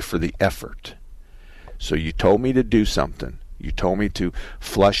pay for the effort. So you told me to do something. You told me to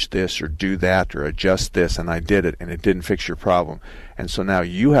flush this or do that or adjust this, and I did it, and it didn't fix your problem. And so now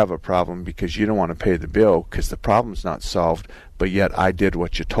you have a problem because you don't want to pay the bill because the problem's not solved, but yet I did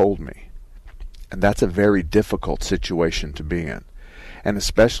what you told me. And that's a very difficult situation to be in. And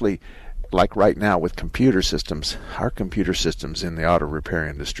especially like right now with computer systems, our computer systems in the auto repair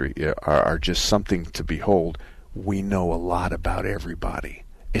industry are just something to behold. We know a lot about everybody.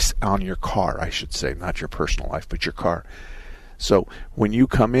 It's on your car, I should say, not your personal life, but your car. So when you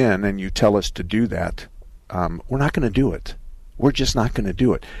come in and you tell us to do that, we're not going to do it. We're just not going to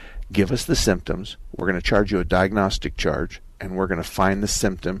do it. Give us the symptoms. We're going to charge you a diagnostic charge, and we're going to find the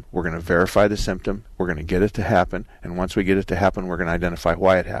symptom. We're going to verify the symptom. We're going to get it to happen. And once we get it to happen, we're going to identify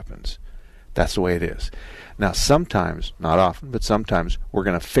why it happens. That's the way it is. Now, sometimes, not often, but sometimes, we're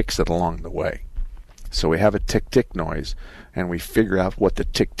going to fix it along the way. So we have a tick-tick noise, and we figure out what the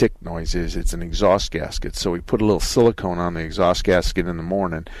tick-tick noise is. It's an exhaust gasket. So we put a little silicone on the exhaust gasket in the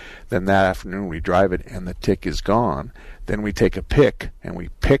morning. Then that afternoon we drive it, and the tick is gone. Then we take a pick, and we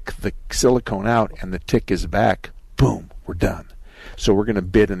pick the silicone out, and the tick is back. Boom, we're done. So we're going to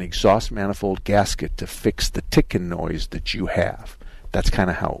bid an exhaust manifold gasket to fix the ticking noise that you have. That's kind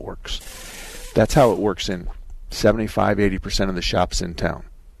of how it works. That's how it works in 75-80% of the shops in town.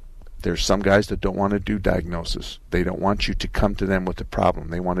 There's some guys that don't want to do diagnosis. They don't want you to come to them with a problem.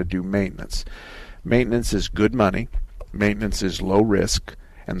 They want to do maintenance. Maintenance is good money. Maintenance is low risk.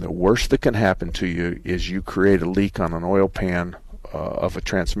 And the worst that can happen to you is you create a leak on an oil pan of a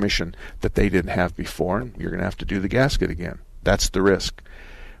transmission that they didn't have before, and you're going to have to do the gasket again. That's the risk.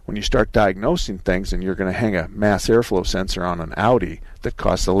 When you start diagnosing things and you're going to hang a mass airflow sensor on an Audi that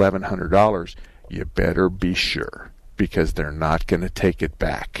costs $1,100, you better be sure, because they're not going to take it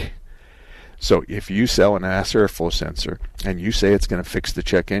back. So if you sell an mass airflow sensor and you say it's going to fix the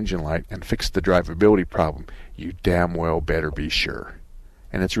check engine light and fix the drivability problem, you damn well better be sure.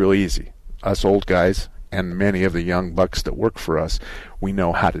 And it's real easy. Us old guys and many of the young bucks that work for us, we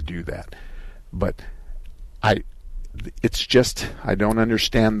know how to do that. But it's just, I don't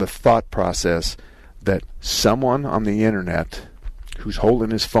understand the thought process that someone on the internet who's holding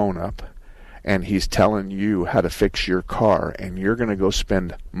his phone up and he's telling you how to fix your car, and you're going to go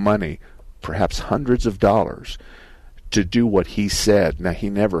spend money, perhaps hundreds of dollars, to do what he said. Now, he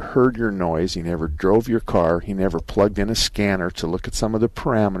never heard your noise, he never drove your car, he never plugged in a scanner to look at some of the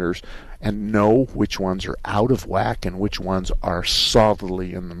parameters and know which ones are out of whack and which ones are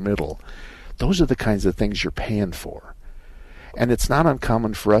solidly in the middle. Those are the kinds of things you're paying for. And it's not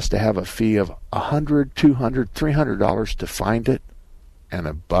uncommon for us to have a fee of $100, $200, $300 to find it and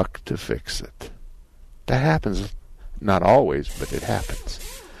 $1 to fix it. That happens, not always, but it happens.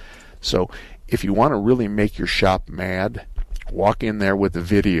 So if you want to really make your shop mad, walk in there with a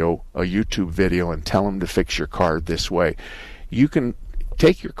video, a YouTube video, and tell them to fix your car this way. You can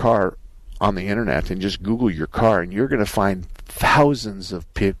take your car on the internet and just Google your car, and you're going to find thousands of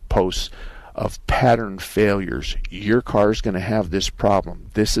posts of pattern failures. Your car is going to have this problem.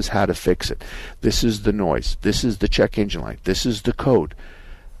 This is how to fix it. This is the noise. This is the check engine light. This is the code.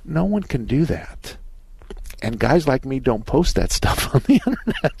 No one can do that. And guys like me don't post that stuff on the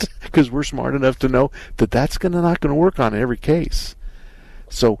internet because we're smart enough to know that that's not going to work on every case.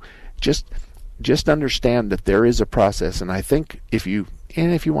 So just understand that there is a process. And I think if you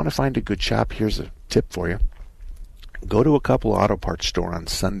want to find a good shop, here's a tip for you. Go to a couple auto parts store on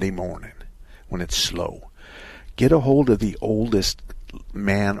Sunday morning when it's slow. Get a hold of the oldest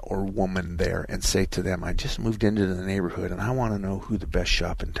man or woman there and say to them, I just moved into the neighborhood and I want to know who the best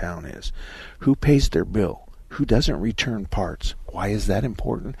shop in town is. Who pays their bill? Who doesn't return parts? Why is that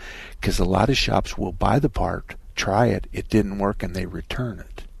important? Because a lot of shops will buy the part, try it, it didn't work, and they return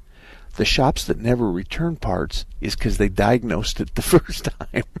it. The shops that never return parts is because they diagnosed it the first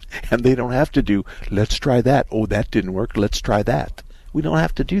time, and they don't have to do, let's try that. Oh, that didn't work, let's try that. We don't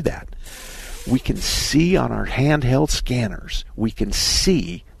have to do that. We can see on our handheld scanners, we can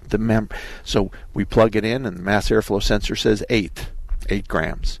see the so we plug it in and the mass airflow sensor says 8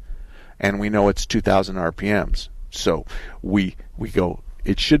 grams. And we know it's 2,000 RPMs. So we go,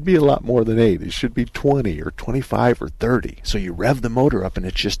 it should be a lot more than 8. It should be 20 or 25 or 30. So you rev the motor up and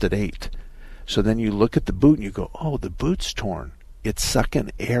it's just at 8. So then you look at the boot and you go, oh, the boot's torn. It's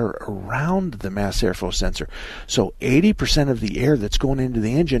sucking air around the mass airflow sensor. So 80% of the air that's going into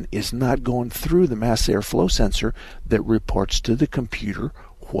the engine is not going through the mass airflow sensor that reports to the computer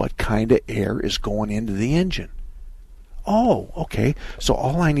what kind of air is going into the engine. Oh, okay. So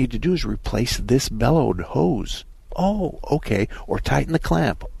all I need to do is replace this bellowed hose. Oh, okay. Or tighten the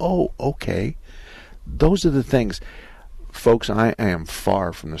clamp. Oh, okay. Those are the things. Folks, I am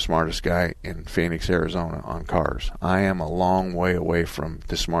far from the smartest guy in Phoenix, Arizona on cars. I am a long way away from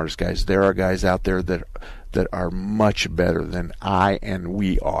the smartest guys. There are guys out there that are much better than I and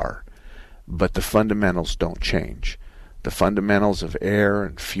we are. But the fundamentals don't change. The fundamentals of air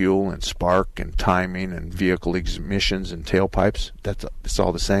and fuel and spark and timing and vehicle emissions and tailpipes, it's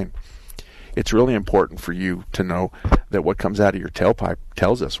all the same. It's really important for you to know that what comes out of your tailpipe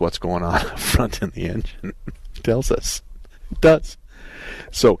tells us what's going on up front in the engine. It tells us. It does.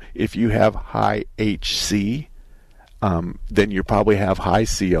 So if you have high HC, then you probably have high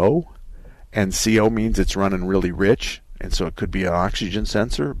CO, and CO means it's running really rich. And so it could be an oxygen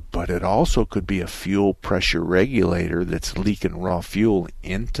sensor, but it also could be a fuel pressure regulator that's leaking raw fuel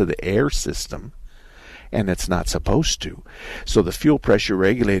into the air system, and it's not supposed to. So the fuel pressure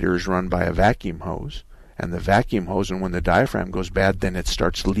regulator is run by a vacuum hose, and the vacuum hose, and when the diaphragm goes bad, then it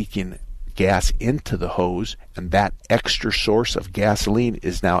starts leaking gas into the hose, and that extra source of gasoline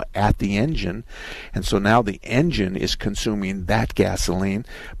is now at the engine, and so now the engine is consuming that gasoline,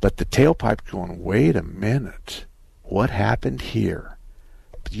 but the tailpipe's going, wait a minute. What happened here?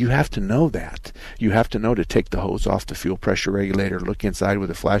 You have to know that. You have to know to take the hose off the fuel pressure regulator, look inside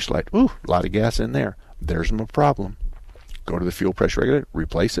with a flashlight. Ooh, a lot of gas in there. There's my problem. Go to the fuel pressure regulator,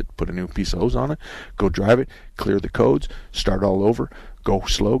 replace it, put a new piece of hose on it, go drive it, clear the codes, start all over, go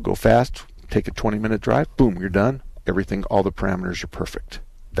slow, go fast, take a 20-minute drive, boom, you're done. Everything, all the parameters are perfect.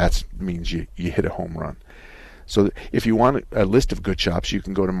 That means you hit a home run. So if you want a list of good shops, you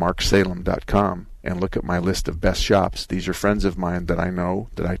can go to marksalem.com and look at my list of best shops. These are friends of mine that I know,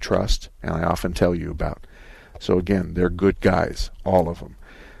 that I trust, and I often tell you about. So again, they're good guys, all of them.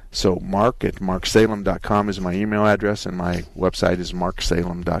 So Mark at marksalem.com is my email address, and my website is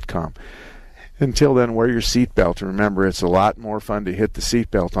marksalem.com. Until then, wear your seatbelt. And remember, it's a lot more fun to hit the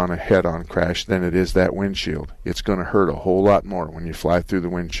seatbelt on a head-on crash than it is that windshield. It's going to hurt a whole lot more when you fly through the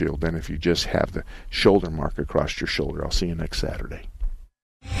windshield than if you just have the shoulder mark across your shoulder. I'll see you next Saturday.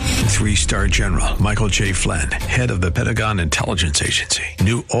 3-star General Michael J. Flynn, head of the Pentagon Intelligence Agency,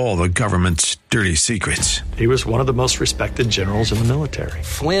 knew all the government's dirty secrets. He was one of the most respected generals in the military.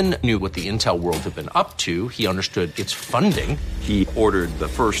 Flynn knew what the intel world had been up to. He understood its funding. He ordered the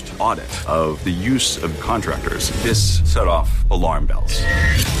first audit of the use of contractors. This set off alarm bells.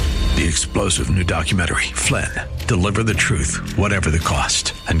 The explosive new documentary, Flynn, Deliver the Truth, Whatever the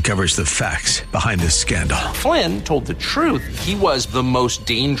Cost, uncovers the facts behind this scandal. Flynn told the truth. He was the most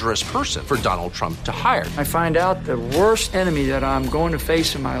dangerous person for Donald Trump to hire. I find out the worst enemy that I'm going to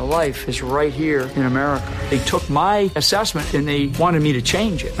face in my life is right here in America. They took my assessment and they wanted me to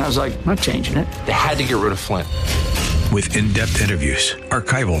change it. And I was like, I'm not changing it. They had to get rid of Flynn. With in-depth interviews,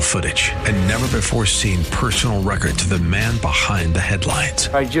 archival footage, and never-before-seen personal records of the man behind the headlines.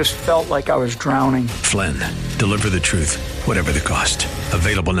 I just felt like I was drowning. Flynn, Deliver the Truth, Whatever the Cost.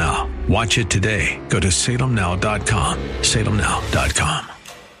 Available now. Watch it today. Go to salemnow.com. salemnow.com.